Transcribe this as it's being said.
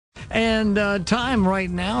And time right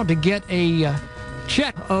now to get a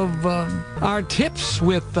check of our tips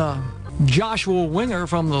with Joshua Winger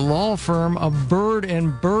from the law firm of Byrd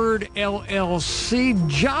and Byrd LLC.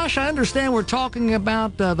 Josh, I understand we're talking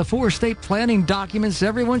about the 4 estate planning documents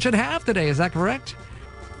everyone should have today. Is that correct?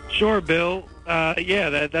 Sure, Bill.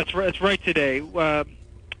 That's right today. Well,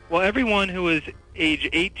 everyone who is age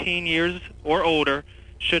 18 years or older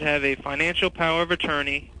should have a financial power of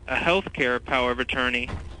attorney, a health care power of attorney,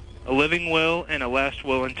 a living will, and a last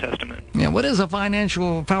will and testament. Yeah, what is a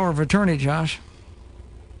financial power of attorney, Josh?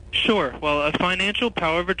 Sure. Well, a financial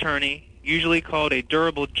power of attorney, usually called a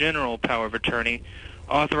durable general power of attorney,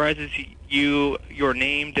 authorizes you, your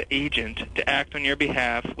named agent, to act on your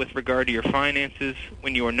behalf with regard to your finances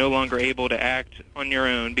when you are no longer able to act on your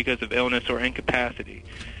own because of illness or incapacity.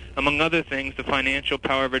 Among other things, the financial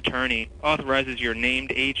power of attorney authorizes your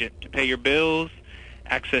named agent to pay your bills,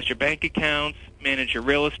 access your bank accounts, manage your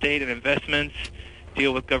real estate and investments,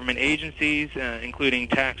 deal with government agencies, including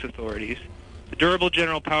tax authorities. The durable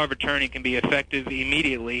general power of attorney can be effective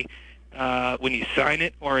immediately when you sign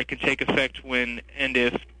it, or it can take effect when and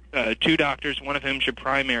if 2 doctors, one of whom is your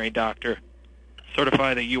primary doctor,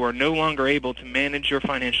 certify that you are no longer able to manage your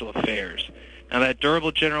financial affairs. Now, that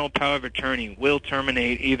durable general power of attorney will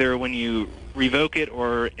terminate either when you revoke it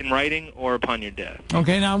or in writing or upon your death.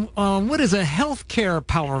 Okay, now, what is a health care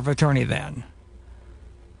power of attorney then?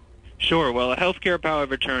 Sure. Well, a health care power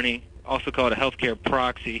of attorney, also called a health care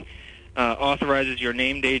proxy, authorizes your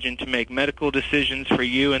named agent to make medical decisions for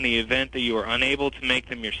you in the event that you are unable to make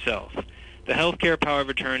them yourself. The health care power of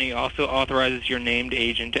attorney also authorizes your named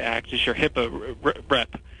agent to act as your HIPAA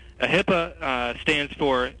rep. A HIPAA stands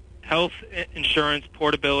for Health Insurance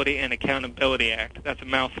Portability and Accountability Act. That's a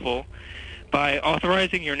mouthful. By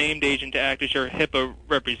authorizing your named agent to act as your HIPAA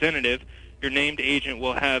representative, your named agent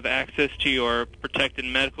will have access to your protected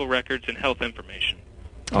medical records and health information.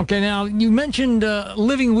 Okay, now, you mentioned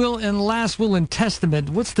living will and last will and testament.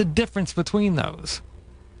 What's the difference between those?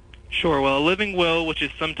 Sure. Well, a living will, which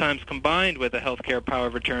is sometimes combined with a health care power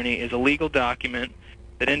of attorney, is a legal document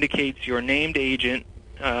that indicates your named agent,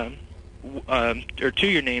 or to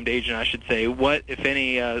your named agent, I should say, what, if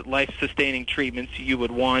any, life-sustaining treatments you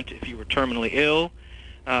would want if you were terminally ill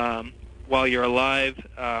while you're alive,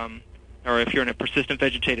 or if you're in a persistent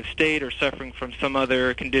vegetative state or suffering from some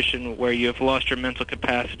other condition where you have lost your mental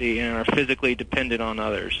capacity and are physically dependent on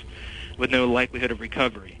others with no likelihood of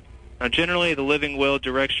recovery. Now, generally, the living will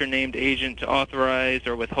directs your named agent to authorize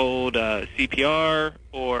or withhold CPR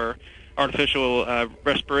or artificial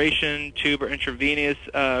respiration, tube or intravenous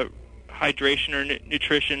hydration or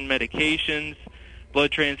nutrition medications,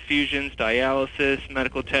 blood transfusions, dialysis,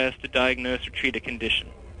 medical tests to diagnose or treat a condition.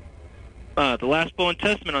 The last will and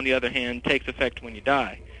testament, on the other hand, takes effect when you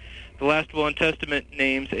die. The last will and testament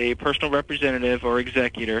names a personal representative or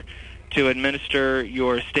executor to administer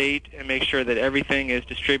your estate and make sure that everything is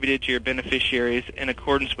distributed to your beneficiaries in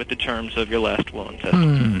accordance with the terms of your last will and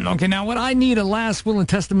testament. Okay, now would I need a last will and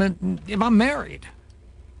testament if I'm married?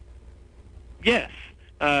 Yes.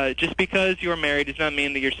 Just because you're married does not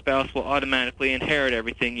mean that your spouse will automatically inherit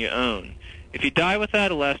everything you own. If you die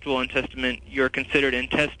without a last will and testament, you're considered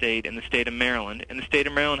intestate in the state of Maryland, and the state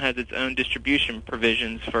of Maryland has its own distribution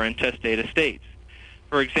provisions for intestate estates.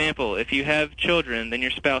 For example, if you have children, then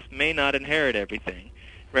your spouse may not inherit everything.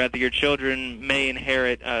 Rather, your children may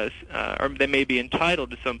inherit, or they may be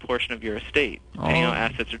entitled to some portion of your estate, depending on how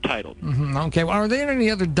assets are titled. Okay, well, are there any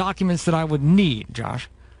other documents that I would need, Josh?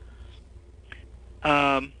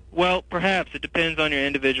 Well, perhaps. It depends on your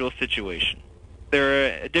individual situation.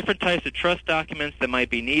 There are different types of trust documents that might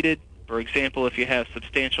be needed. For example, if you have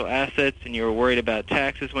substantial assets and you're worried about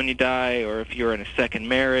taxes when you die, or if you're in a second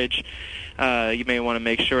marriage, you may want to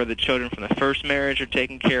make sure that children from the first marriage are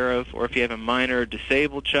taken care of, or if you have a minor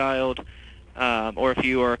disabled child, or if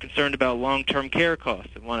you are concerned about long-term care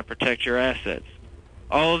costs and want to protect your assets.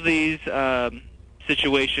 All of these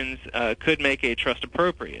situations could make a trust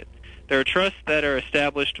appropriate. There are trusts that are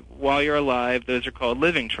established while you're alive. Those are called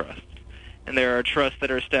living trusts. And there are trusts that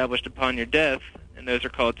are established upon your death, and those are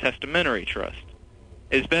called testamentary trusts.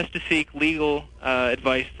 It is best to seek legal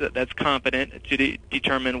advice that's competent to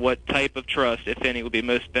determine what type of trust, if any, will be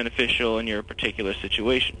most beneficial in your particular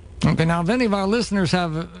situation. Okay, now if any of our listeners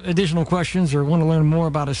have additional questions or want to learn more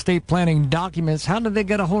about estate planning documents, how do they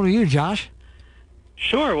get a hold of you, Josh?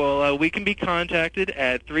 Sure. Well, we can be contacted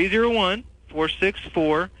at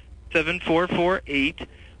 301-464-7448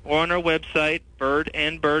 or on our website,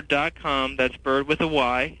 byrdandbyrd.com. That's Byrd with a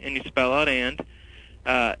Y, and you spell out and.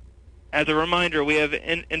 As a reminder, we have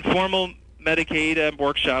informal Medicaid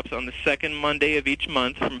workshops on the second Monday of each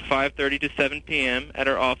month from 5:30 to 7 p.m. at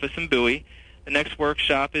our office in Bowie. The next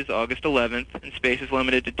workshop is August 11th, and space is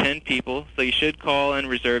limited to 10 people, so you should call and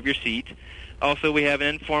reserve your seat. Also, we have an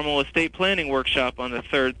informal estate planning workshop on the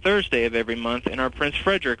third Thursday of every month in our Prince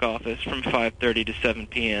Frederick office from 5:30 to 7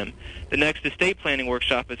 p.m. The next estate planning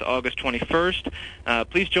workshop is August 21st.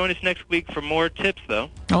 Please join us next week for more tips,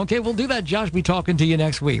 though. Okay, we'll do that, Josh. Be talking to you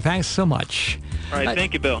next week. Thanks so much. All right,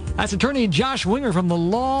 thank you, Bill. That's attorney Josh Winger from the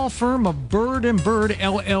law firm of Byrd and Byrd,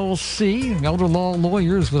 LLC. Elder law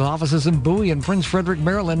lawyers with offices in Bowie and Prince Frederick,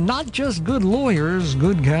 Maryland. Not just good lawyers,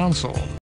 good counsel.